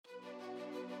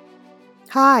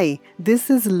Hi, this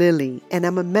is Lily, and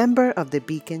I'm a member of the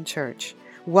Beacon Church.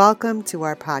 Welcome to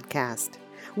our podcast.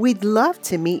 We'd love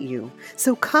to meet you,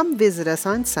 so come visit us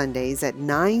on Sundays at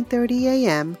 9:30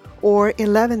 a.m. or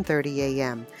 11:30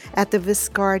 a.m. at the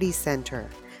Viscardi Center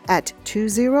at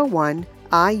 201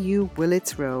 IU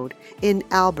Willits Road in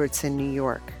Albertson, New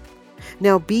York.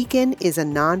 Now, Beacon is a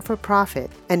non-for-profit,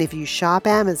 and if you shop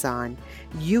Amazon,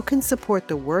 you can support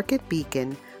the work at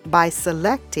Beacon by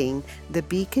selecting the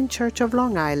Beacon Church of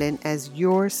Long Island as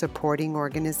your supporting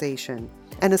organization.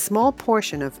 And a small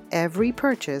portion of every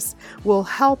purchase will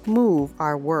help move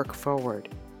our work forward.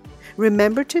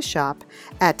 Remember to shop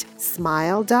at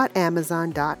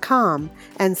smile.amazon.com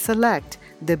and select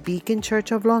the Beacon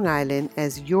Church of Long Island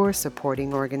as your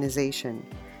supporting organization.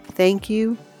 Thank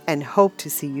you and hope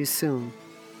to see you soon.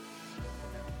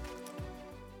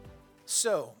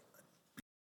 So,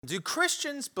 do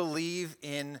Christians believe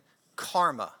in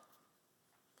karma?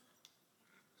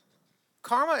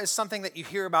 Karma is something that you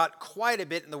hear about quite a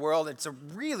bit in the world. It's a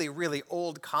really, really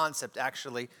old concept,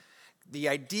 actually. The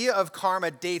idea of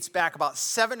karma dates back about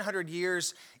 700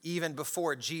 years even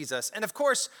before Jesus. And of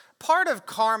course, part of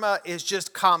karma is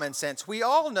just common sense. We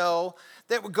all know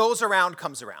that what goes around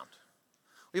comes around.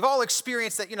 We've all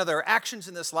experienced that, there are actions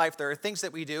in this life, there are things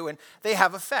that we do, and they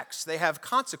have effects. They have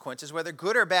consequences, whether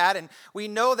good or bad, and we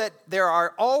know that there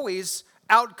are always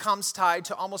outcomes tied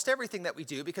to almost everything that we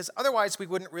do, because otherwise we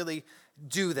wouldn't really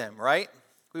do them, right?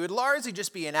 We would largely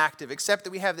just be inactive, except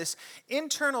that we have this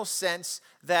internal sense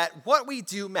that what we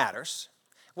do matters,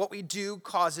 what we do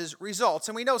causes results,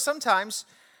 and we know sometimes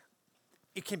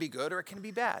it can be good or it can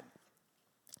be bad.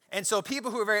 And so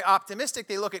people who are very optimistic,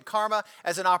 they look at karma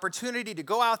as an opportunity to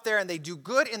go out there and they do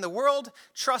good in the world,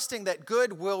 trusting that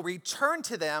good will return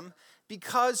to them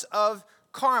because of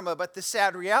karma. But the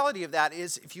sad reality of that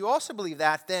is, if you also believe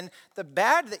that, then the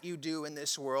bad that you do in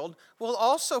this world will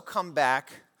also come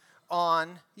back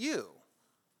on you.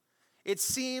 It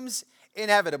seems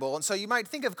inevitable. And so you might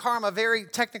think of karma very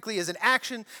technically as an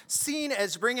action seen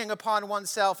as bringing upon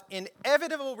oneself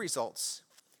inevitable results,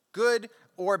 good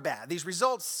or bad. These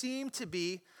results seem to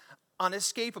be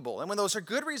unescapable. And when those are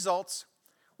good results,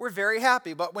 we're very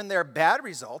happy. But when they're bad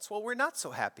results, well, we're not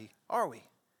so happy, are we?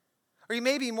 Or you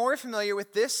may be more familiar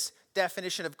with this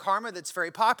definition of karma that's very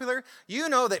popular. You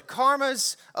know that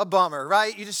karma's a bummer,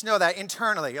 right? You just know that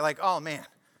internally. You're like, oh man,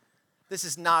 this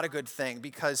is not a good thing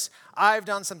because I've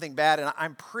done something bad and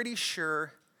I'm pretty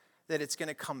sure that it's going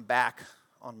to come back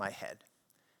on my head.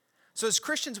 So as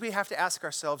Christians, we have to ask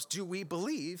ourselves, do we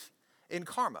believe in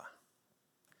karma?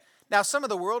 Now, some of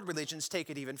the world religions take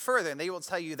it even further, and they will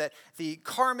tell you that the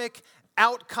karmic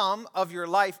outcome of your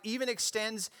life even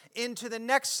extends into the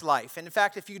next life. And in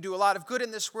fact, if you do a lot of good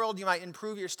in this world, you might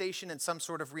improve your station in some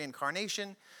sort of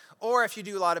reincarnation. Or if you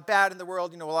do a lot of bad in the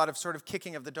world, a lot of sort of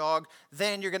kicking of the dog,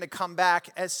 then you're going to come back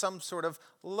as some sort of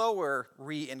lower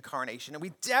reincarnation. And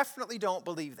we definitely don't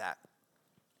believe that.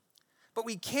 But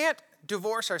we can't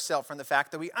divorce ourselves from the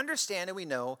fact that we understand and we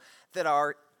know that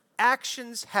our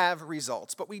actions have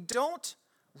results, but we don't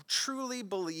truly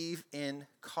believe in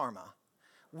karma.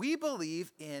 We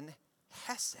believe in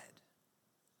Hesed.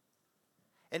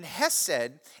 And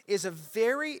Hesed is a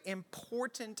very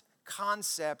important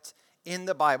concept in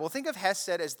the Bible. Think of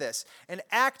Hesed as this: an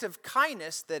act of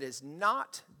kindness that is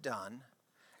not done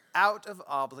out of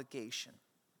obligation.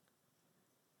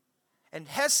 And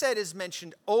Hesed is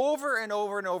mentioned over and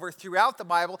over and over throughout the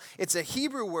Bible. It's a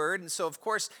Hebrew word, and so of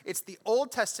course it's the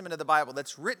Old Testament of the Bible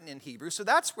that's written in Hebrew. So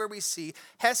that's where we see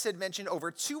Hesed mentioned over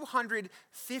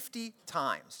 250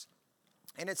 times.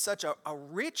 And it's such a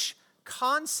rich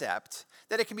concept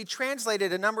that it can be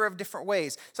translated a number of different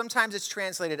ways. Sometimes it's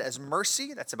translated as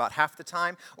mercy, that's about half the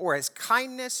time, or as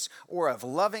kindness, or of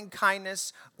loving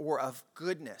kindness, or of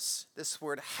goodness, this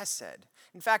word Hesed.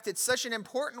 In fact, it's such an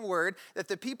important word that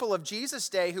the people of Jesus'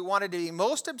 day who wanted to be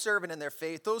most observant in their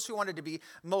faith, those who wanted to be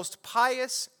most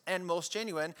pious and most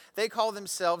genuine, they call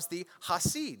themselves the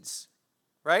Hasids,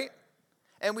 right?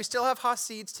 And we still have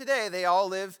Hasids today. They all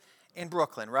live in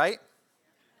Brooklyn, right?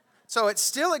 So it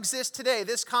still exists today,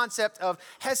 this concept of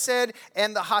Hesed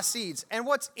and the Hasids. And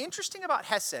what's interesting about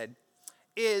Hesed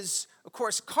is, of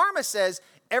course, karma says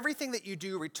everything that you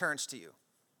do returns to you.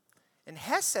 And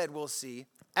Hesed, we'll see,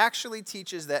 actually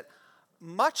teaches that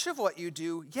much of what you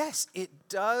do, yes, it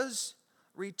does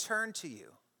return to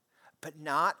you, but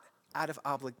not out of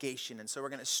obligation. And so we're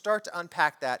going to start to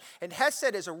unpack that. And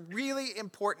Hesed is a really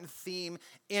important theme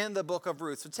in the book of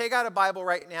Ruth. So take out a Bible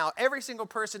right now. Every single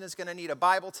person is going to need a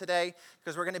Bible today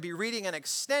because we're going to be reading an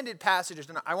extended passage.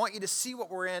 And I want you to see what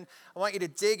we're in. I want you to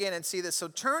dig in and see this. So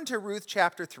turn to Ruth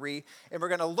chapter 3, and we're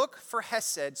going to look for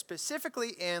Hesed specifically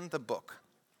in the book.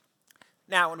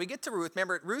 Now, when we get to Ruth,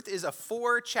 remember, Ruth is a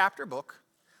 4-chapter book.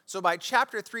 So by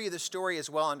chapter 3, the story is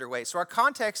well underway. So our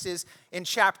context is in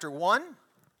chapter 1,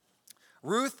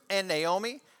 Ruth and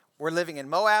Naomi were living in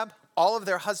Moab. All of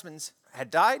their husbands had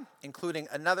died, including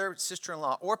another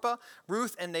sister-in-law, Orpah.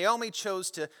 Ruth and Naomi chose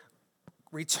to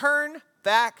return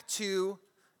back to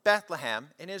Bethlehem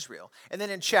in Israel. And then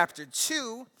in chapter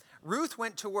 2, Ruth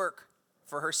went to work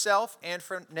for herself and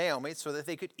for Naomi so that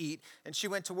they could eat. And she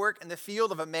went to work in the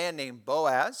field of a man named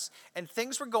Boaz. And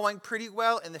things were going pretty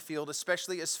well in the field,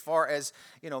 especially as far as,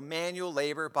 manual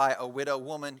labor by a widow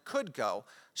woman could go.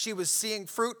 She was seeing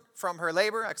fruit from her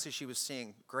labor. Actually, she was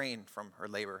seeing grain from her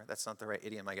labor. That's not the right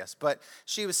idiom, I guess. But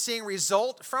she was seeing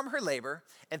result from her labor,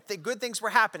 and good things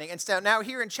were happening. And so now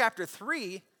here in chapter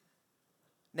 3,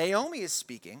 Naomi is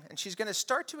speaking, and she's going to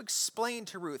start to explain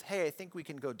to Ruth, hey, I think we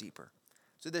can go deeper.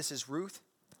 So this is Ruth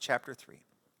chapter 3.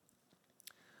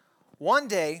 One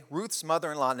day, Ruth's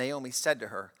mother-in-law Naomi said to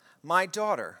her, "My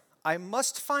daughter, I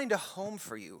must find a home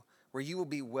for you where you will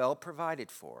be well provided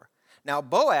for. Now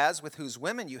Boaz, with whose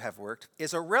women you have worked,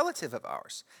 is a relative of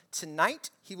ours.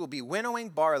 Tonight he will be winnowing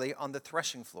barley on the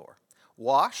threshing floor.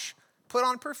 Wash, put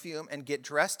on perfume, and get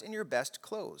dressed in your best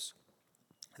clothes.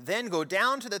 Then go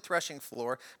down to the threshing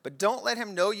floor, but don't let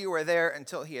him know you are there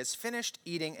until he has finished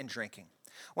eating and drinking.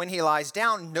 When he lies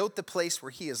down, note the place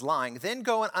where he is lying. Then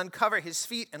go and uncover his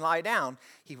feet and lie down.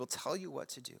 He will tell you what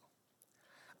to do."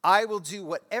 "I will do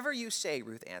whatever you say,"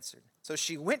 Ruth answered. So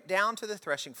she went down to the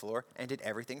threshing floor and did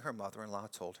everything her mother-in-law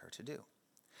told her to do.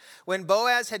 When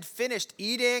Boaz had finished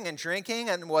eating and drinking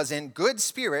and was in good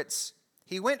spirits,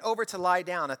 he went over to lie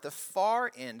down at the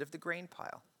far end of the grain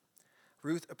pile.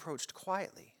 Ruth approached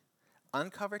quietly,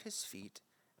 uncovered his feet,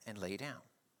 and lay down.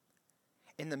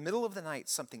 In the middle of the night,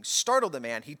 something startled the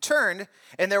man. He turned,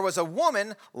 and there was a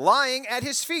woman lying at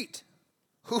his feet.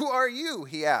 "Who are you?"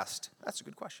 he asked. That's a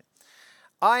good question.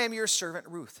 "I am your servant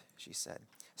Ruth," she said.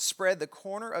 "Spread the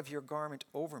corner of your garment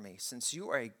over me, since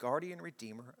you are a guardian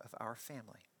redeemer of our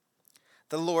family."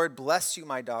 "The Lord bless you,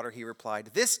 my daughter," he replied.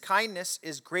 "This kindness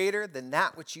is greater than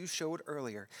that which you showed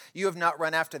earlier. You have not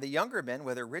run after the younger men,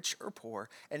 whether rich or poor.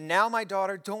 And now, my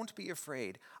daughter, don't be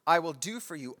afraid. I will do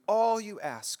for you all you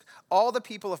ask. All the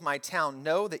people of my town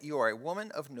know that you are a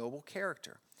woman of noble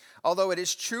character. Although it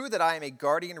is true that I am a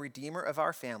guardian redeemer of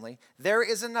our family, there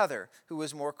is another who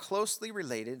is more closely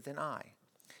related than I.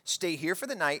 Stay here for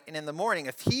the night, and in the morning,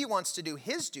 if he wants to do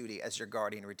his duty as your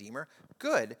guardian redeemer,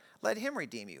 good, let him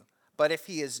redeem you. But if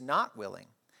he is not willing,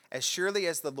 as surely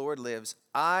as the Lord lives,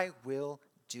 I will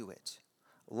do it.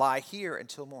 Lie here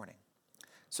until morning."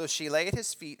 So she lay at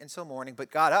his feet until morning, but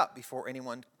got up before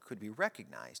anyone could be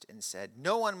recognized and said,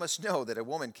 "No one must know that a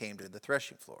woman came to the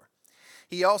threshing floor."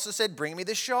 He also said, "Bring me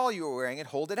the shawl you are wearing and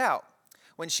hold it out."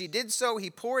 When she did so, he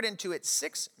poured into it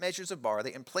 6 measures of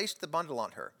barley and placed the bundle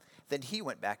on her. Then he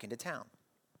went back into town.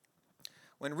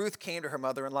 When Ruth came to her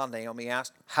mother-in-law, Naomi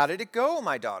asked, "How did it go,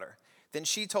 my daughter?" Then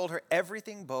she told her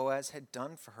everything Boaz had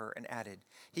done for her and added,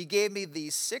 "He gave me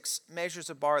these 6 measures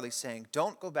of barley, saying,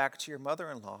 'Don't go back to your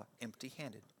mother-in-law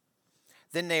empty-handed.'"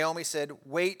 Then Naomi said,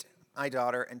 "Wait, my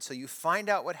daughter, until you find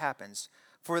out what happens,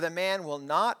 for the man will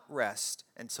not rest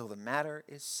until the matter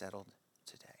is settled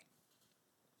today."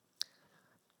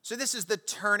 So this is the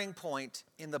turning point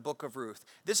in the book of Ruth.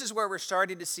 This is where we're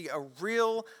starting to see a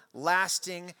real,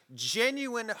 lasting,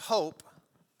 genuine hope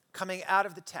coming out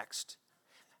of the text.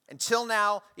 Until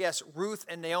now, yes, Ruth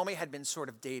and Naomi had been sort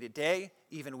of day to day,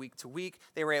 even week to week.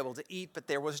 They were able to eat, but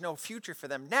there was no future for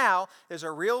them. Now, there's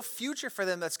a real future for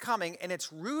them that's coming, and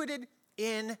it's rooted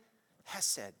in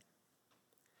Hesed.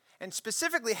 And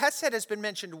specifically, Hesed has been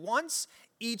mentioned once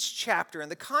each chapter, and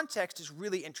the context is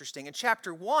really interesting. In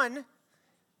chapter 1,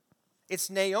 it's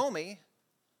Naomi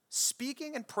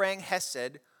speaking and praying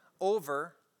Hesed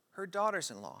over her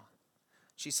daughters-in-law.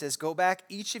 She says, "Go back,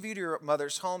 each of you, to your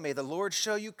mother's home. May the Lord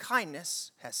show you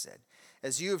kindness," Hesed,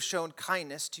 "as you have shown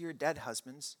kindness to your dead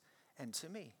husbands and to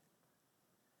me."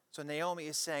 So Naomi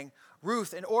is saying,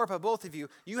 Ruth and Orpah, both of you,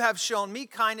 you have shown me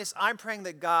kindness. I'm praying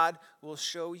that God will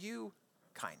show you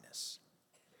kindness.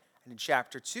 And in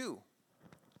chapter 2,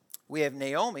 we have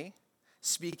Naomi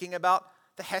speaking about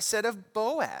the Hesed of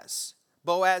Boaz.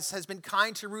 Boaz has been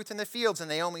kind to Ruth in the fields, and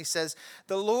Naomi says,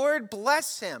 "The Lord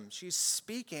bless him." She's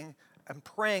speaking and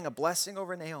praying a blessing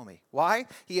over Naomi. Why?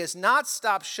 He has not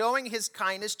stopped showing his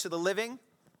kindness to the living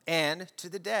and to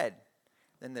the dead.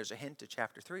 Then there's a hint to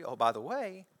chapter 3. Oh, by the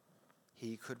way,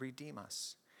 he could redeem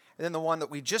us. And then the one that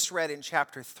we just read in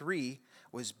chapter 3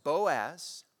 was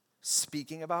Boaz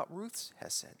speaking about Ruth's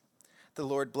hesed. The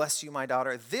Lord bless you, my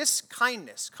daughter. This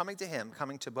kindness, coming to him,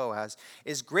 coming to Boaz,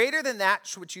 is greater than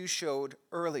that which you showed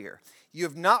earlier. You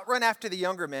have not run after the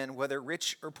younger men, whether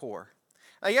rich or poor.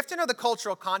 Now, you have to know the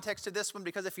cultural context of this one,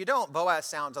 because if you don't, Boaz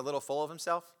sounds a little full of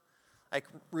himself. Like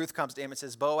Ruth comes to him and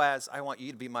says, Boaz, I want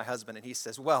you to be my husband. And he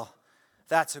says, well,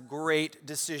 that's a great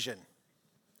decision.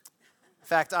 In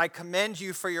fact, I commend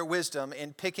you for your wisdom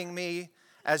in picking me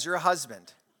as your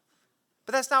husband.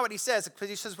 But that's not what he says, because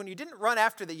he says when you didn't run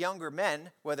after the younger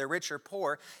men, whether rich or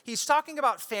poor, he's talking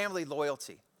about family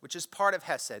loyalty, which is part of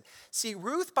hesed. See,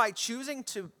 Ruth, by choosing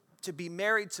to be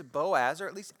married to Boaz, or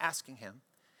at least asking him,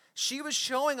 she was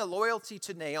showing a loyalty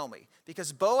to Naomi,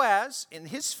 because Boaz, in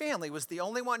his family, was the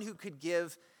only one who could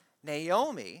give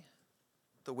Naomi,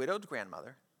 the widowed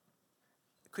grandmother,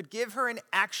 could give her an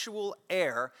actual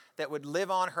heir that would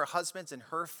live on her husband's and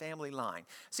her family line.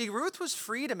 See, Ruth was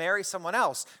free to marry someone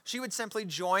else. She would simply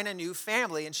join a new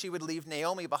family and she would leave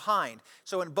Naomi behind.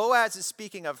 So when Boaz is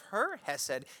speaking of her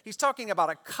hesed, he's talking about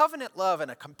a covenant love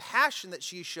and a compassion that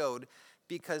she showed,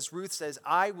 because Ruth says,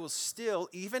 I will still,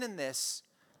 even in this,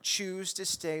 choose to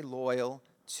stay loyal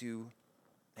to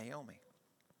Naomi.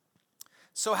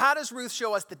 So how does Ruth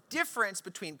show us the difference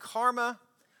between karma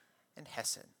and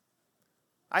hesed?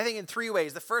 I think in 3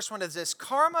 ways. The first one is this: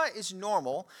 karma is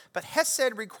normal, but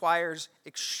hesed requires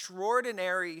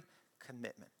extraordinary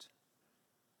commitment.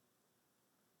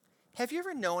 Have you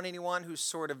ever known anyone who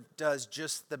sort of does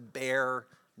just the bare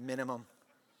minimum?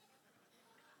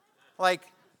 Like,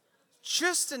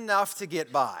 just enough to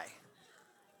get by.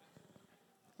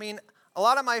 I mean, a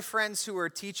lot of my friends who are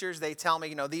teachers, they tell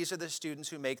me, these are the students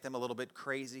who make them a little bit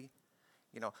crazy.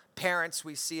 Parents,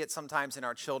 we see it sometimes in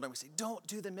our children. We say, don't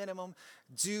do the minimum,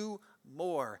 do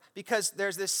more. Because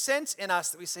there's this sense in us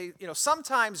that we say,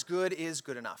 sometimes good is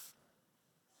good enough.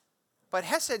 But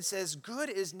Hesed says good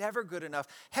is never good enough.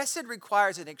 Hesed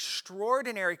requires an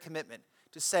extraordinary commitment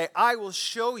to say, I will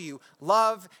show you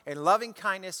love and loving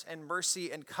kindness and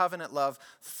mercy and covenant love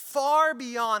far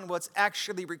beyond what's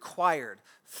actually required,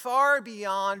 far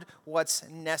beyond what's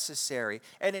necessary.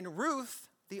 And in Ruth,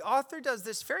 the author does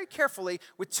this very carefully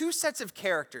with 2 sets of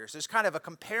characters. There's kind of a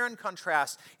compare and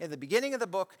contrast in the beginning of the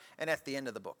book and at the end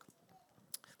of the book.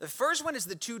 The first one is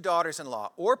the 2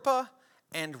 daughters-in-law, Orpah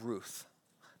and Ruth.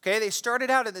 Okay, they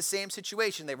started out in the same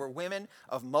situation. They were women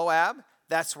of Moab.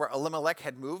 That's where Elimelech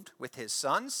had moved with his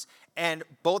sons. And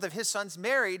both of his sons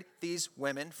married these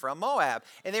women from Moab.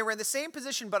 And they were in the same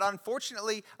position, but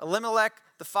unfortunately, Elimelech,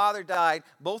 the father, died.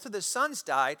 Both of the sons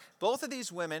died. Both of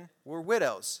these women were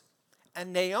widows.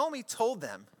 And Naomi told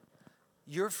them,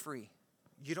 you're free.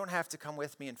 You don't have to come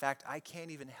with me. In fact, I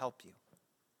can't even help you.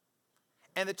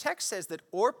 And the text says that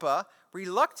Orpah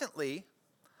reluctantly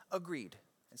agreed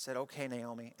and said, okay,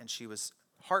 Naomi. And she was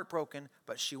heartbroken,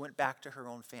 but she went back to her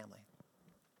own family.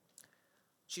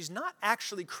 She's not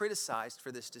actually criticized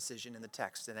for this decision in the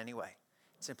text in any way.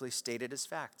 It's simply stated as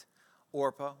fact.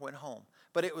 Orpah went home.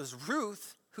 But it was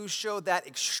Ruth who showed that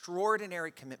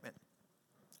extraordinary commitment.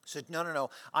 Said, no,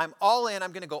 I'm all in.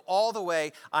 I'm going to go all the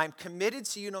way. I'm committed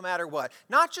to you no matter what.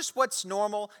 Not just what's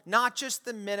normal, not just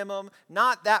the minimum,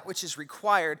 not that which is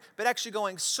required, but actually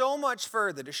going so much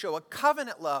further to show a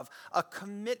covenant love, a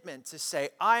commitment to say,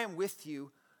 I am with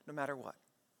you no matter what.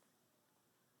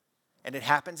 And it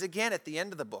happens again at the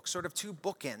end of the book, sort of 2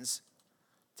 bookends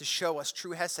to show us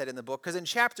true hesed in the book. Because in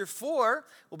chapter 4,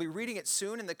 we'll be reading it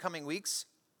soon in the coming weeks,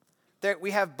 that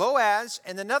we have Boaz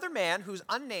and another man who's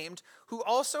unnamed who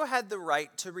also had the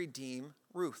right to redeem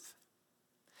Ruth.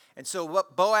 And so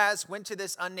Boaz went to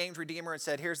this unnamed redeemer and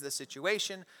said, here's the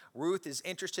situation. Ruth is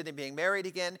interested in being married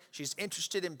again. She's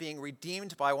interested in being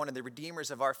redeemed by one of the redeemers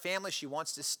of our family. She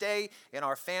wants to stay in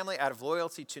our family out of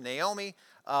loyalty to Naomi,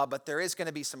 but there is going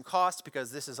to be some cost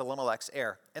because this is Elimelech's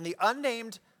heir. And the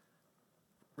unnamed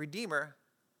redeemer,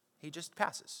 he just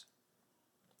passes.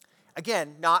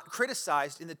 Again, not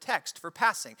criticized in the text for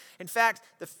passing. In fact,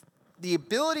 the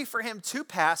ability for him to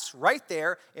pass right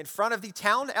there in front of the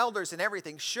town elders and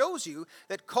everything shows you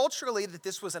that culturally that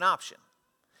this was an option.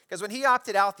 Because when he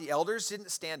opted out, the elders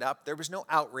didn't stand up. There was no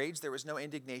outrage. There was no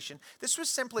indignation. This was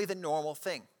simply the normal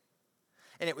thing.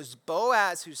 And it was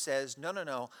Boaz who says,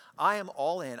 no, I am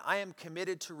all in. I am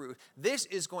committed to Ruth. This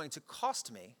is going to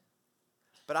cost me,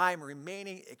 but I am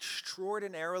remaining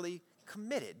extraordinarily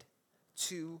committed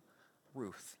to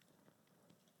Ruth.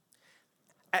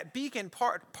 At Beacon,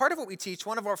 part of what we teach,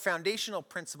 one of our foundational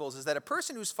principles is that a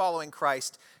person who's following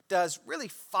Christ does really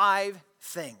 5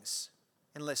 things.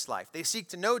 enlist life. They seek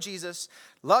to know Jesus,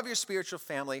 love your spiritual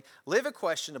family, live a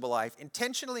questionable life,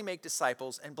 intentionally make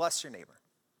disciples, and bless your neighbor.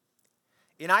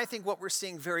 And I think what we're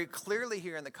seeing very clearly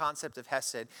here in the concept of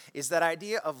Hesed is that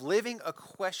idea of living a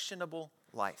questionable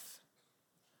life.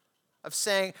 Of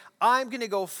saying, I'm going to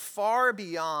go far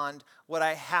beyond what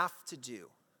I have to do.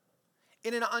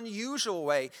 In an unusual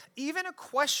way, even a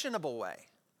questionable way.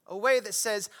 A way that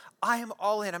says, I am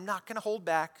all in. I'm not going to hold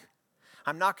back.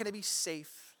 I'm not going to be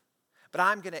safe. But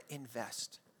I'm going to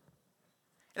invest.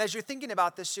 And as you're thinking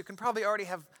about this, you can probably already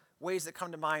have ways that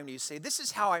come to mind when you say, this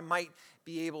is how I might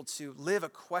be able to live a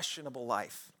questionable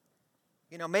life.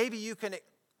 You know, maybe you can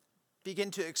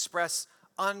begin to express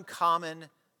uncommon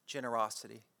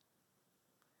generosity.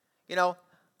 You know,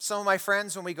 some of my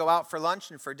friends, when we go out for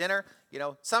lunch and for dinner, you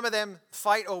know, some of them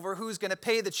fight over who's going to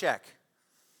pay the check.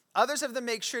 Others of them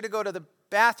make sure to go to the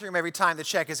bathroom every time the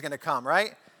check is going to come,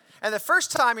 right? And the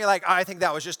first time you're like, oh, I think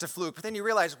that was just a fluke. But then you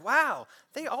realize, wow,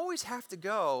 they always have to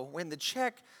go when the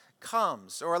check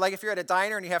comes. Or like if you're at a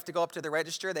diner and you have to go up to the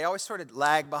register, they always sort of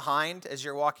lag behind as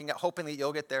you're walking up, hoping that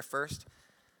you'll get there first.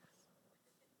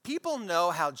 People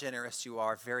know how generous you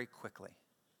are very quickly.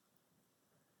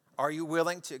 Are you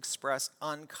willing to express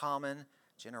uncommon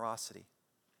generosity?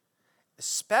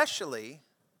 Especially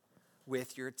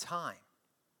with your time.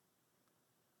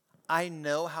 I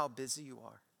know how busy you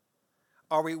are.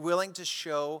 Are we willing to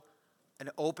show an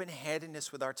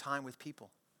open-handedness with our time with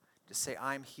people? To say,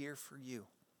 I'm here for you.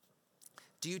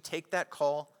 Do you take that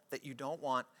call that you don't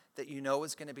want, that you know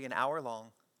is going to be an hour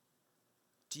long?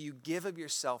 Do you give of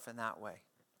yourself in that way?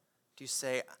 Do you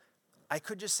say, I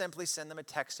could just simply send them a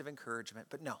text of encouragement,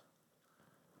 but no.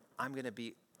 I'm going to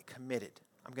be committed.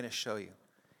 I'm going to show you.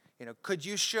 You know, could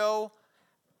you show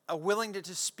a willingness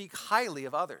to speak highly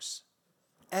of others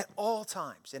at all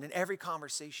times and in every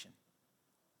conversation?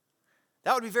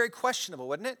 That would be very questionable,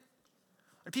 wouldn't it?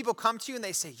 When people come to you and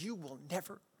they say, you will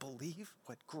never believe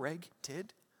what Greg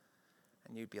did.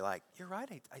 And you'd be like, you're right,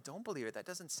 I don't believe it. That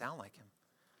doesn't sound like him.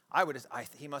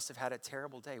 He must have had a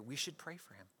terrible day. We should pray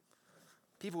for him.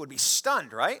 People would be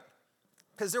stunned, right?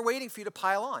 Because they're waiting for you to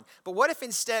pile on. But what if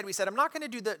instead we said, I'm not going to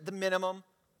do the minimum,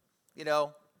 you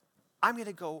know, I'm going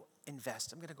to go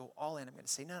invest. I'm going to go all in. I'm going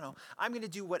to say, no, I'm going to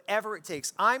do whatever it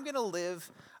takes. I'm going to live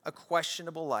a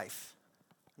questionable life.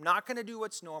 I'm not going to do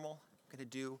what's normal. I'm going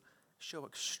to show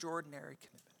extraordinary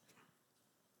commitment.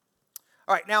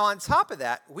 All right, now on top of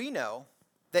that, we know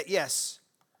that yes,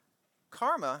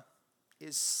 karma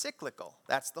is cyclical.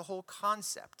 That's the whole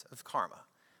concept of karma.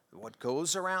 What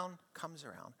goes around comes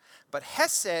around. But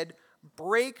Hesed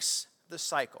breaks the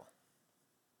cycle.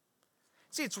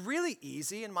 See, it's really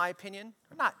easy, in my opinion,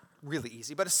 not really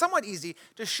easy, but it's somewhat easy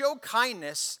to show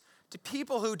kindness to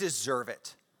people who deserve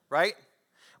it, right?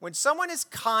 When someone is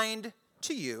kind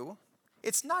to you,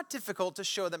 it's not difficult to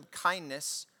show them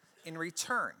kindness in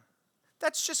return.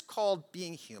 That's just called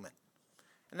being human.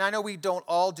 And I know we don't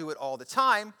all do it all the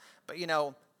time, but you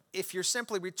know, if you're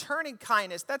simply returning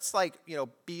kindness, that's like, you know,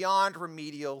 beyond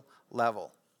remedial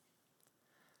level.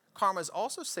 Karma is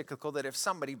also cyclical that if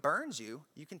somebody burns you,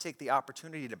 you can take the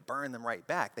opportunity to burn them right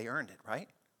back. They earned it, right?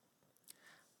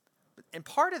 And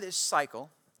part of this cycle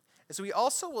is we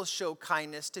also will show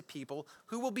kindness to people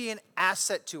who will be an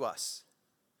asset to us.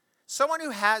 Someone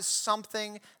who has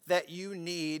something that you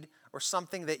need or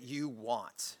something that you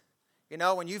want. You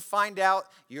know, when you find out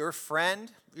your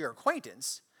friend, your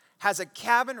acquaintance, has a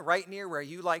cabin right near where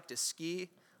you like to ski,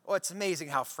 oh, it's amazing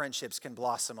how friendships can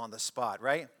blossom on the spot,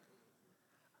 right?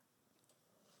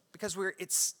 Because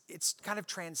it's kind of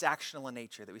transactional in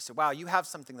nature that we say, wow, you have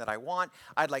something that I want,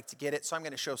 I'd like to get it, so I'm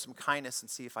going to show some kindness and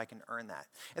see if I can earn that.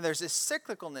 And there's this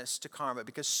cyclicalness to karma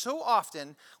because so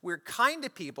often we're kind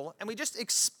to people and we just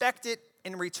expect it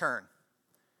in return.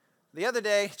 The other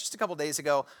day, just a couple days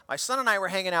ago, my son and I were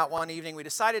hanging out one evening. We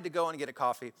decided to go and get a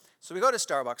coffee. So we go to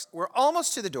Starbucks. We're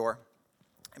almost to the door.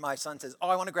 And my son says, oh,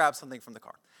 I want to grab something from the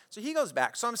car. So he goes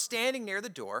back. So I'm standing near the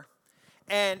door.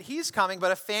 And he's coming,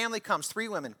 but a family comes, 3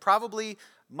 women, probably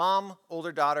mom,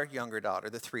 older daughter, younger daughter,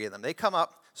 the 3 of them. They come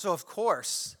up. So, of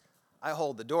course, I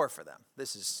hold the door for them.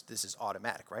 This is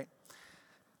automatic, right?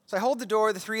 So I hold the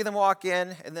door, the 3 of them walk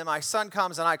in, and then my son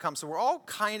comes and I come. So we're all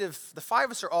kind of, the 5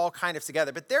 of us are all kind of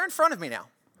together, but they're in front of me now.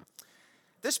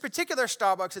 This particular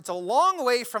Starbucks, it's a long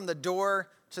way from the door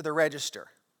to the register.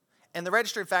 And the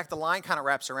register, in fact, the line kind of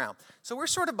wraps around. So we're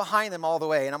sort of behind them all the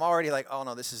way, and I'm already like, oh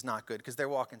no, this is not good, because they're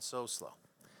walking so slow.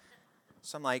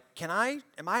 So I'm like,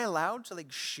 am I allowed to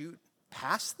like shoot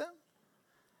past them?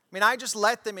 I mean, I just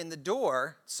let them in the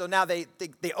door, so now they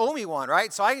owe me one,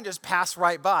 right? So I can just pass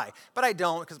right by. But I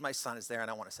don't because my son is there and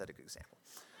I want to set a good example.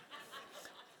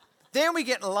 Then we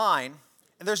get in line,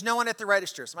 And there's no one at the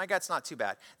register, so my gut's not too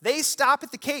bad. They stop at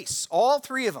the case, all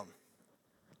three of them,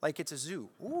 like it's a zoo.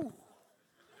 Ooh,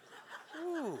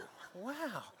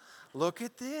 wow, look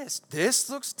at this. This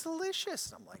looks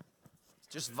delicious. I'm like,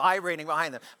 just vibrating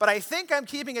behind them. But I think I'm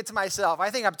keeping it to myself.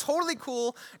 I think I'm totally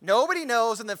cool. Nobody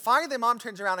knows. And then finally, mom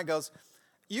turns around and goes,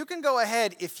 you can go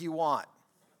ahead if you want.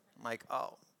 I'm like,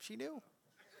 oh, she knew.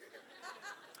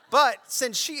 But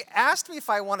since she asked me if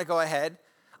I want to go ahead,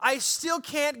 I still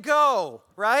can't go,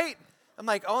 right? I'm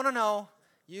like, oh, no,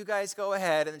 you guys go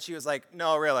ahead. And then she was like,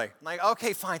 no, really. I'm like,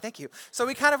 okay, fine, thank you. So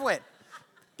we kind of went.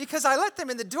 Because I let them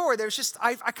in the door, there's just,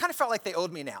 I kind of felt like they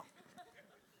owed me now.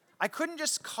 I couldn't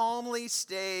just calmly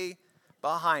stay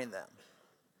behind them.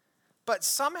 But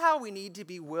somehow we need to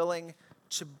be willing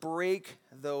to break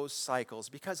those cycles.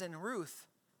 Because in Ruth,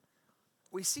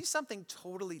 we see something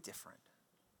totally different.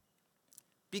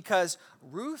 Because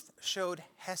Ruth showed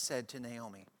Hesed to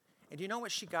Naomi. And do you know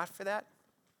what she got for that?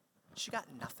 She got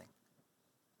nothing.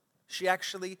 She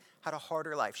actually had a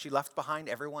harder life. She left behind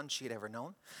everyone she had ever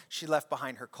known. She left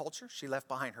behind her culture. She left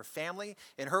behind her family.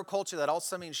 In her culture, that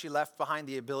also means she left behind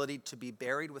the ability to be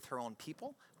buried with her own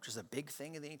people, which is a big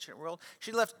thing in the ancient world.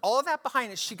 She left all of that behind,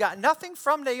 and she got nothing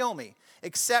from Naomi,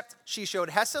 except she showed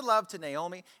Hesed love to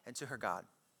Naomi and to her God.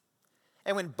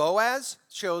 And when Boaz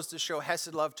chose to show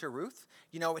Hesed love to Ruth,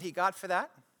 you know what he got for that?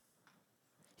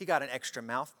 He got an extra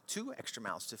mouth, 2 extra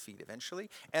mouths to feed eventually,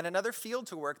 and another field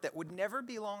to work that would never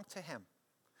belong to him.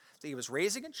 So he was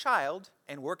raising a child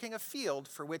and working a field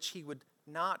for which he would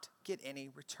not get any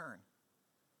return.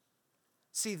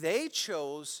 See, they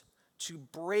chose to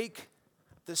break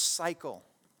the cycle.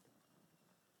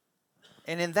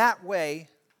 And in that way,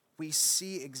 we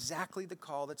see exactly the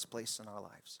call that's placed in our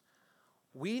lives.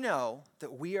 We know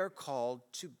that we are called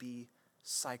to be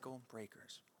cycle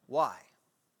breakers. Why?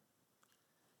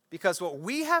 Because what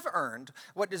we have earned,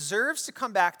 what deserves to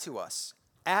come back to us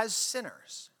as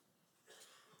sinners,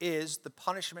 is the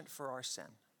punishment for our sin.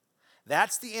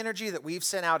 That's the energy that we've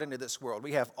sent out into this world.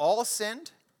 We have all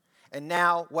sinned, and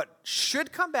now what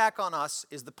should come back on us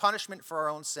is the punishment for our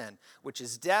own sin, which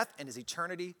is death and is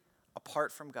eternity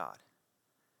apart from God.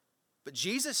 But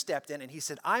Jesus stepped in and he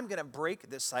said, I'm going to break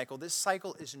this cycle. This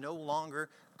cycle is no longer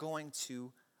going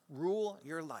to rule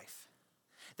your life.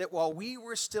 That while we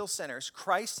were still sinners,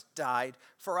 Christ died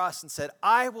for us and said,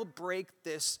 I will break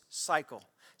this cycle.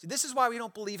 See, this is why we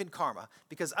don't believe in karma,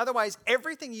 because otherwise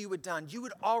everything you had done, you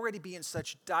would already be in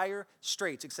such dire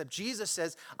straits, except Jesus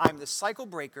says, I'm the cycle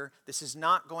breaker. This is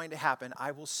not going to happen.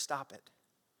 I will stop it.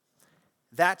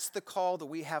 That's the call that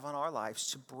we have on our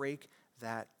lives, to break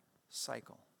that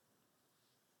cycle.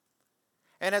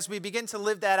 And as we begin to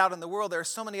live that out in the world, there are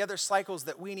so many other cycles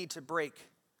that we need to break.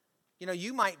 You know,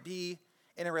 you might be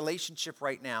in a relationship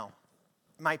right now.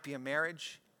 It might be a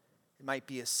marriage. It might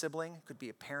be a sibling. It could be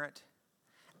a parent.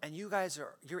 And you guys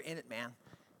you're in it, man.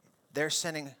 They're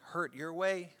sending hurt your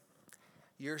way.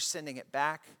 You're sending it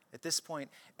back. At this point,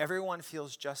 everyone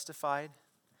feels justified.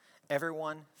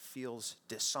 Everyone feels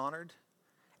dishonored.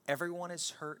 Everyone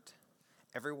is hurt.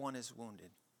 Everyone is wounded.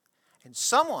 And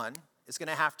someone is going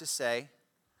to have to say,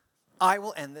 I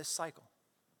will end this cycle.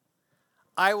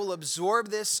 I will absorb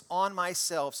this on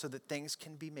myself so that things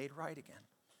can be made right again.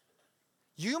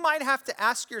 You might have to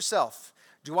ask yourself,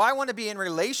 do I want to be in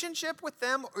relationship with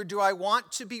them or do I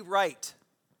want to be right?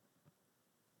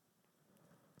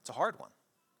 It's a hard one.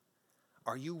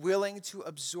 Are you willing to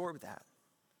absorb that?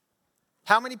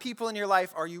 How many people in your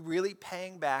life are you really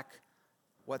paying back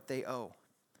what they owe?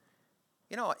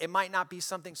 You know, it might not be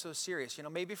something so serious. You know,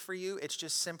 maybe for you, it's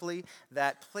just simply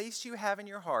that place you have in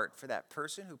your heart for that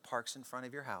person who parks in front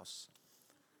of your house.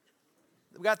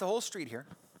 We got the whole street here.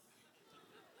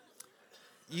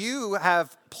 You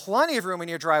have plenty of room in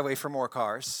your driveway for more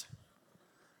cars.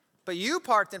 But you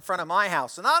parked in front of my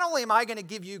house. So not only am I going to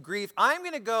give you grief, I'm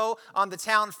going to go on the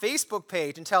town Facebook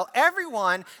page and tell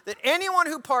everyone that anyone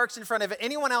who parks in front of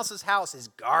anyone else's house is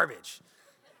garbage.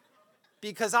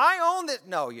 Because I own it.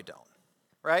 No, you don't.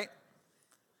 Right?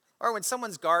 Or when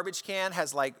someone's garbage can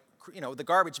has the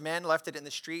garbage men left it in the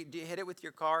street, do you hit it with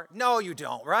your car? No, you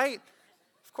don't, right?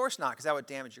 Of course not, because that would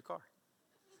damage your car.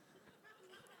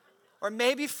 Or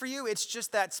maybe for you, it's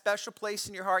just that special place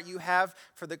in your heart you have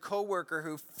for the coworker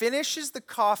who finishes the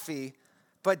coffee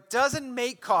but doesn't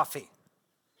make coffee,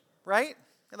 right?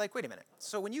 You're like, wait a minute.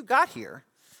 So when you got here,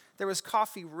 there was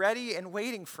coffee ready and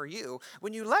waiting for you.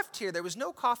 When you left here, there was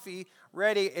no coffee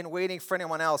ready and waiting for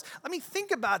anyone else. Let me think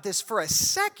about this for a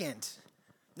second.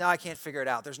 No, I can't figure it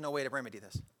out. There's no way to remedy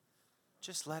this.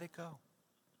 Just let it go.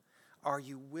 Are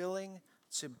you willing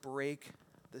to break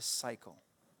the cycle?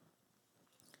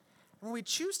 When we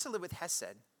choose to live with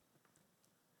Hesed,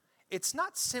 it's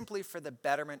not simply for the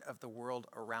betterment of the world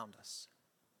around us.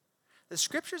 The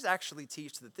scriptures actually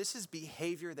teach that this is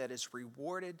behavior that is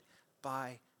rewarded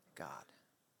by God.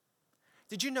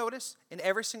 Did you notice in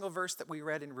every single verse that we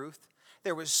read in Ruth,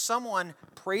 there was someone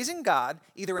praising God,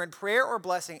 either in prayer or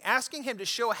blessing, asking him to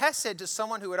show hesed to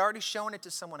someone who had already shown it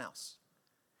to someone else.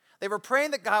 They were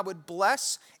praying that God would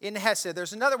bless in hesed.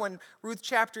 There's another one, Ruth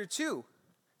chapter 2,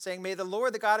 saying, "May the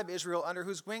Lord, the God of Israel, under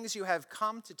whose wings you have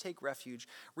come to take refuge,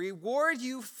 reward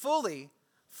you fully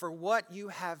for what you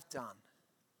have done."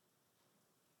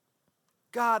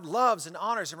 God loves and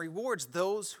honors and rewards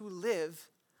those who live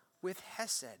with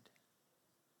hesed.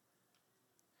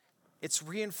 It's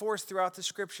reinforced throughout the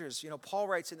scriptures. Paul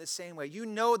writes in the same way, "You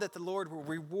know that the Lord will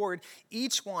reward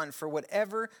each one for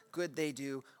whatever good they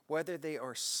do, whether they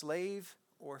are slave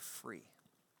or free."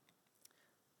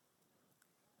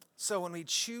 So when we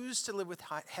choose to live with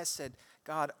hesed,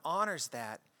 God honors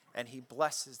that and he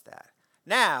blesses that.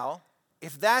 Now,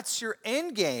 if that's your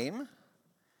end game,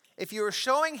 if you are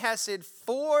showing hesed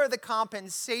for the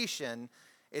compensation,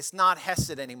 it's not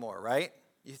hesed anymore, right?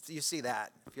 You see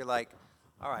that. If you're like,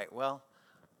 all right, well,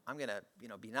 I'm going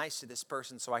to be nice to this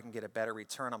person so I can get a better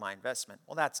return on my investment.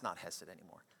 Well, that's not hesed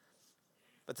anymore.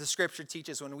 But the scripture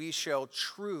teaches when we show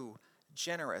true,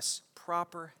 generous,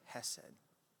 proper hesed,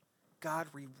 God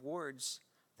rewards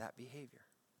that behavior.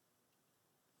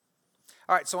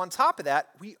 All right, so on top of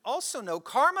that, we also know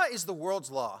karma is the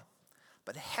world's law,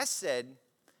 but hesed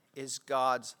is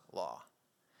God's law.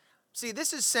 See,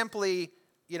 this is simply,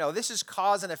 this is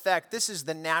cause and effect. This is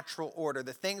the natural order.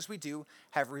 The things we do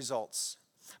have results.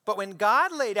 But when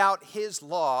God laid out his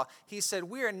law, he said,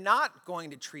 we are not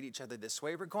going to treat each other this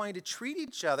way. We're going to treat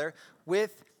each other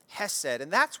with hesed.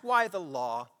 And that's why the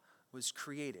law was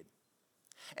created.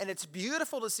 And it's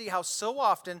beautiful to see how so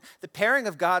often the pairing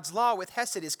of God's law with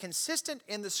hesed is consistent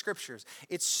in the scriptures.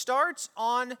 It starts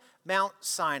on Mount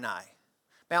Sinai.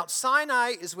 Mount Sinai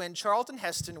is when Charlton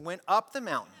Heston went up the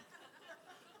mountain.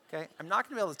 Okay, I'm not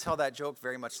going to be able to tell that joke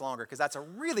very much longer because that's a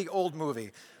really old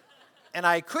movie. And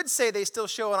I could say they still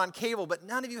show it on cable, but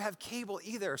none of you have cable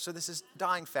either, so this is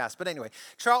dying fast. But anyway,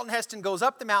 Charlton Heston goes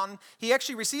up the mountain. He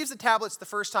actually receives the tablets the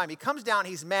first time. He comes down,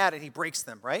 he's mad, and he breaks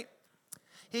them, right?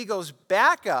 He goes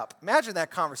back up. Imagine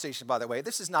that conversation, by the way.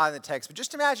 This is not in the text, but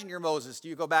just imagine you're Moses.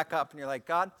 You go back up, and you're like,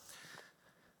 God,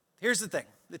 here's the thing.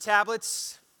 The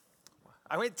tablets,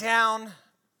 I went down.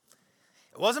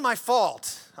 It wasn't my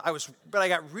fault. I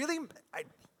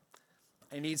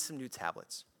need some new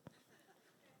tablets.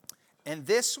 And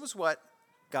this was what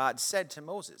God said to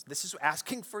Moses. This is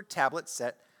asking for tablet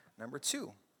set number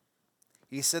 2.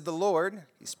 He said, the Lord,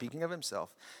 he's speaking of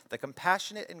himself, the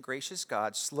compassionate and gracious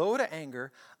God, slow to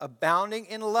anger, abounding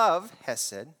in love,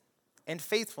 hesed, and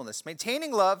faithfulness,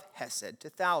 maintaining love, hesed, to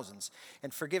thousands,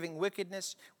 and forgiving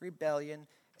wickedness, rebellion,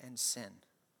 and sin.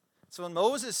 So when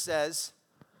Moses says,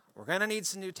 we're going to need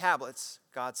some new tablets,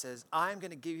 God says, I'm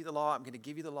going to give you the law. I'm going to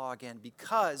give you the law again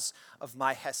because of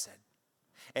my hesed.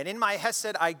 And in my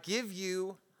hesed, I give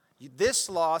you this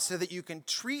law so that you can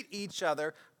treat each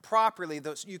other properly.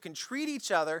 You can treat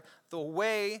each other the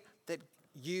way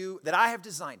that I have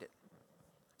designed it,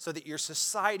 so that your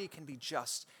society can be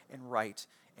just and right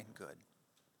and good.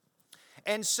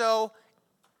 And so,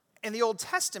 in the Old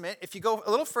Testament, if you go a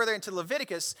little further into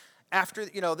Leviticus, after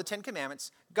the Ten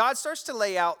Commandments, God starts to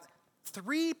lay out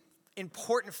 3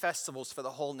 important festivals for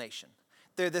the whole nation.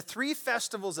 They're the 3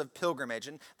 festivals of pilgrimage,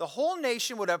 and the whole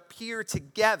nation would appear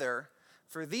together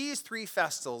for these 3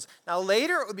 festivals. Now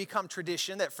later it would become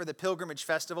tradition that for the pilgrimage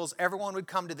festivals, everyone would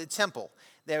come to the temple.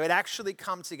 They would actually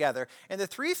come together. And the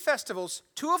 3 festivals,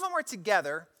 2 of them are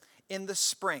together in the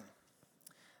spring.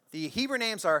 The Hebrew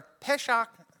names are Pesach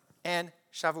and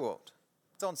Shavuot.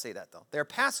 Don't say that though. They're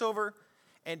Passover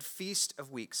and Feast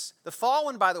of Weeks. The fall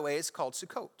one, by the way, is called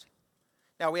Sukkot.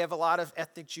 Now, we have a lot of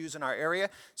ethnic Jews in our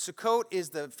area. Sukkot is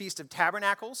the Feast of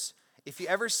Tabernacles. If you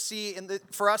ever see,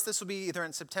 for us, this will be either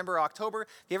in September or October.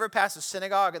 If you ever pass a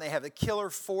synagogue and they have the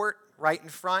killer fort right in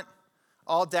front,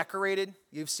 all decorated,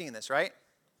 you've seen this, right?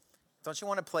 Don't you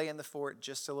want to play in the fort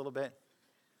just a little bit?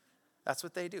 That's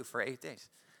what they do for 8 days.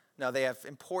 No, they have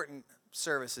important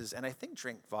services and I think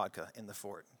drink vodka in the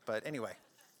fort. But anyway,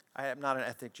 I am not an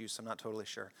ethnic Jew, so I'm not totally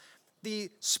sure. The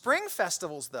spring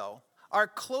festivals, though, are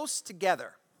close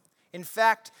together. In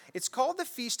fact, it's called the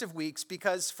Feast of Weeks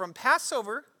because from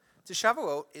Passover to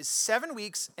Shavuot is 7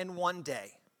 weeks and 1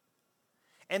 day.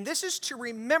 And this is to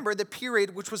remember the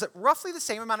period which was at roughly the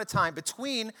same amount of time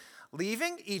between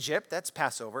leaving Egypt, that's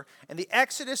Passover, and the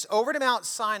exodus over to Mount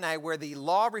Sinai, where the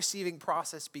law-receiving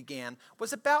process began,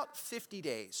 was about 50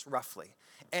 days, roughly.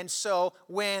 And so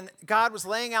when God was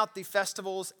laying out the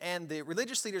festivals and the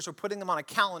religious leaders were putting them on a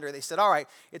calendar, they said, all right,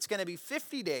 it's going to be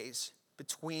 50 days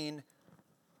between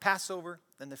Passover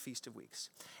and the Feast of Weeks.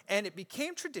 And it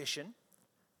became tradition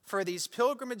for these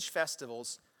pilgrimage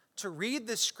festivals to read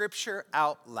the scripture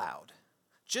out loud,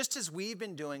 just as we've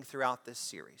been doing throughout this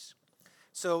series.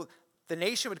 So the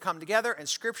nation would come together and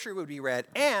scripture would be read.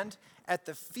 And at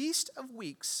the Feast of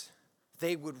Weeks,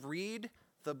 they would read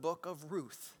the book of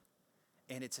Ruth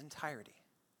in its entirety,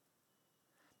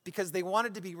 because they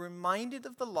wanted to be reminded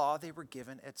of the law they were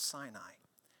given at Sinai.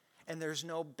 And there's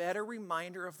no better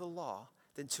reminder of the law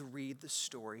than to read the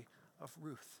story of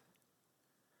Ruth.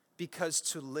 Because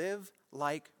to live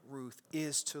like Ruth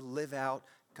is to live out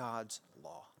God's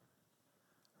law.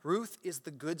 Ruth is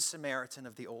the Good Samaritan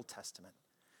of the Old Testament.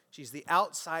 She's the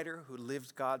outsider who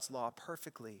lived God's law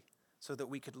perfectly so that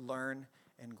we could learn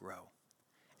and grow.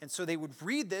 And so they would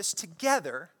read this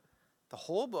together, the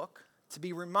whole book, to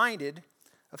be reminded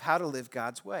of how to live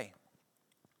God's way.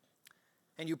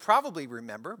 And you probably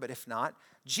remember, but if not,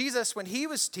 Jesus, when he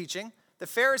was teaching, the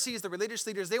Pharisees, the religious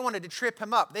leaders, they wanted to trip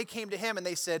him up. They came to him and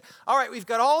they said, all right, we've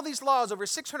got all these laws, over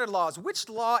 600 laws. Which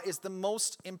law is the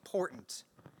most important?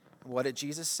 What did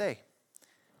Jesus say?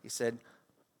 He said,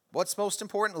 what's most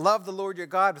important? Love the Lord your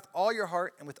God with all your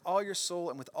heart and with all your soul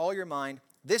and with all your mind.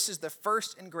 This is the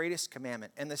first and greatest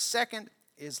commandment. And the second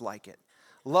is like it.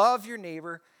 Love your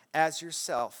neighbor as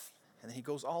yourself. And then he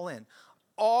goes all in.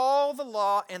 All the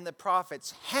law and the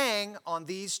prophets hang on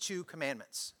these two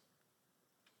commandments.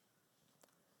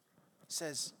 He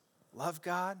says, love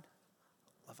God,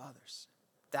 love others.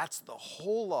 That's the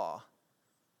whole law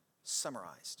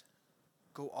summarized.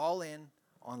 Go all in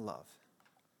on love.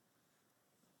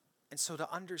 And so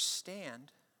to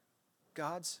understand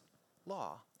God's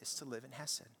law is to live in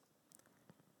Hesed.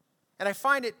 And I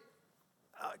find it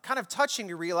kind of touching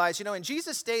to realize, in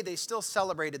Jesus' day, they still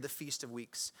celebrated the Feast of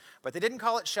Weeks. But they didn't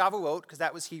call it Shavuot because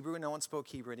that was Hebrew and no one spoke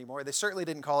Hebrew anymore. They certainly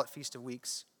didn't call it Feast of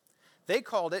Weeks. They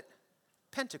called it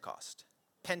Pentecost.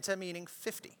 Penta meaning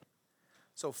 50.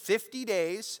 So 50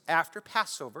 days after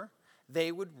Passover,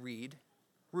 they would read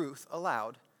Ruth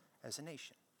aloud as a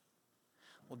nation.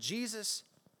 Well, Jesus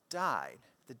died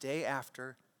the day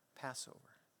after Passover.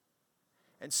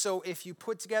 And so if you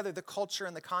put together the culture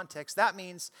and the context, that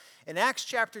means in Acts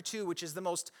chapter 2, which is the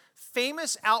most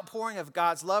famous outpouring of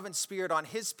God's love and spirit on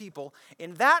his people,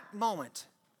 in that moment,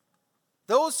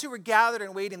 those who were gathered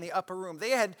and waiting in the upper room, they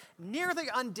had nearly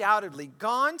undoubtedly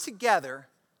gone together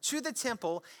to the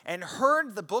temple and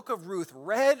heard the book of Ruth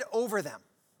read over them.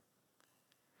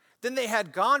 Then they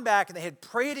had gone back and they had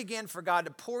prayed again for God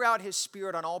to pour out his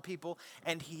spirit on all people,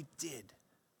 and he did.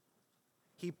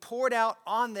 He poured out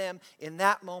on them in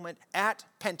that moment at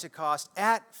Pentecost,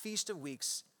 at Feast of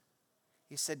Weeks.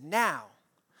 He said, now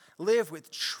live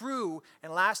with true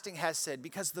and lasting hesed,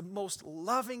 because the most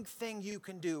loving thing you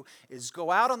can do is go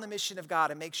out on the mission of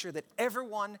God and make sure that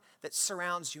everyone that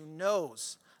surrounds you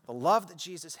knows the love that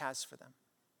Jesus has for them.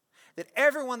 That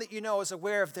everyone that you know is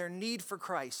aware of their need for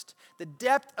Christ, the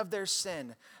depth of their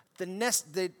sin, the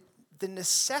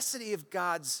necessity of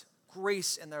God's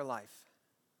grace in their life.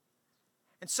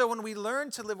 And so when we learn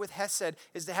to live with Hesed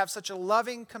is to have such a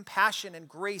loving compassion and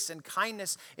grace and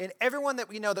kindness in everyone that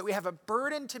we know, that we have a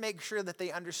burden to make sure that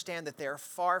they understand that they are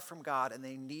far from God and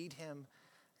they need him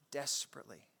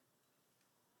desperately.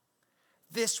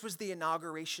 This was the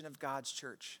inauguration of God's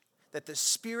church, that the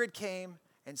Spirit came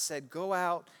and said, go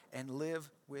out and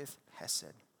live with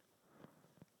Hesed.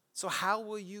 So how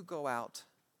will you go out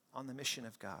on the mission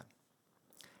of God?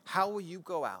 How will you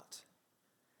go out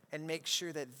and make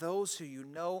sure that those who you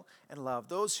know and love,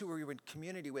 those who you're in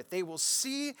community with, they will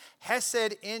see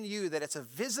Hesed in you, that it's a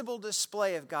visible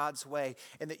display of God's way,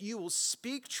 and that you will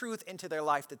speak truth into their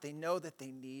life, that they know that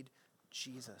they need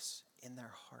Jesus in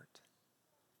their heart.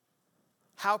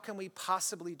 How can we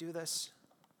possibly do this?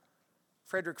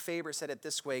 Frederick Faber said it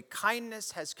this way: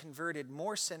 kindness has converted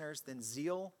more sinners than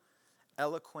zeal,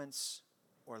 eloquence,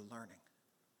 or learning.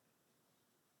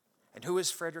 And who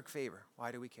is Frederick Faber?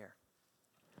 Why do we care?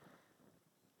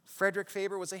 Frederick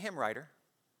Faber was a hymn writer.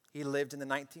 He lived in the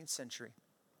 19th century.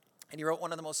 And he wrote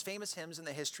one of the most famous hymns in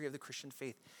the history of the Christian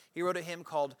faith. He wrote a hymn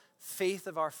called Faith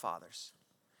of Our Fathers.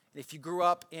 And if you grew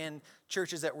up in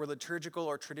churches that were liturgical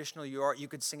or traditional, you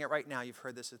could sing it right now. You've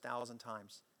heard this 1,000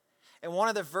 times. And one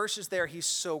of the verses there, he's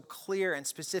so clear and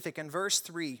specific. In verse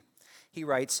 3, he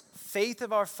writes, faith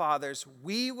of our fathers,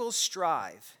 we will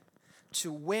strive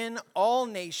to win all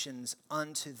nations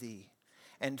unto thee,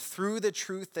 And through the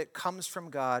truth that comes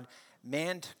from God,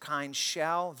 mankind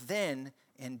shall then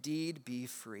indeed be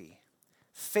free.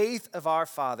 Faith of our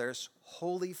fathers,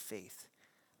 holy faith,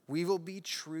 we will be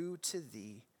true to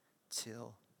thee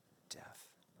till death.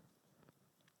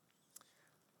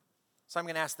 So I'm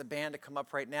going to ask the band to come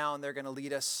up right now, and they're going to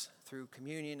lead us through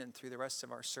communion and through the rest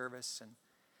of our service.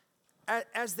 And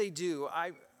as they do,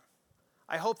 I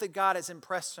hope that God has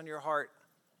impressed on your heart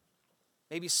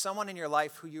maybe someone in your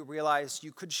life who you realize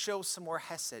you could show some more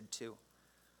hesed to.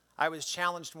 I was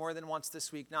challenged more than once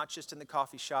this week, not just in the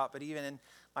coffee shop, but even in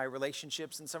my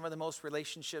relationships and some of the most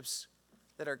relationships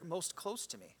that are most close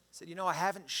to me. I said, I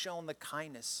haven't shown the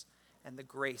kindness and the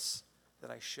grace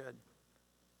that I should.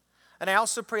 And I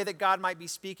also pray that God might be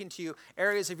speaking to you,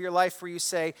 areas of your life where you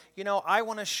say, I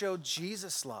want to show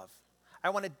Jesus love. I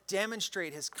want to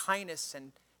demonstrate his kindness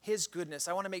and his goodness.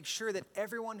 I want to make sure that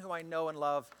everyone who I know and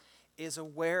love is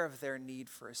aware of their need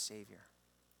for a Savior.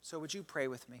 So would you pray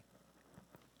with me?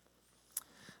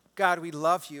 God, we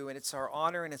love you, and it's our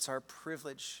honor and it's our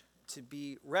privilege to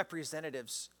be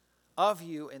representatives of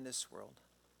you in this world.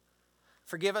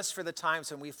 Forgive us for the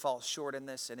times when we fall short in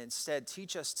this, and instead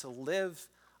teach us to live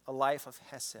a life of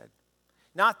hesed.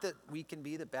 Not that we can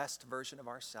be the best version of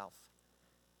ourselves,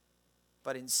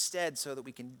 but instead so that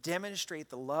we can demonstrate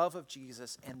the love of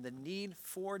Jesus and the need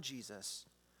for Jesus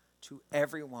to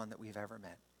everyone that we've ever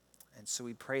met. And so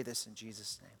we pray this in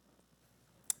Jesus' name.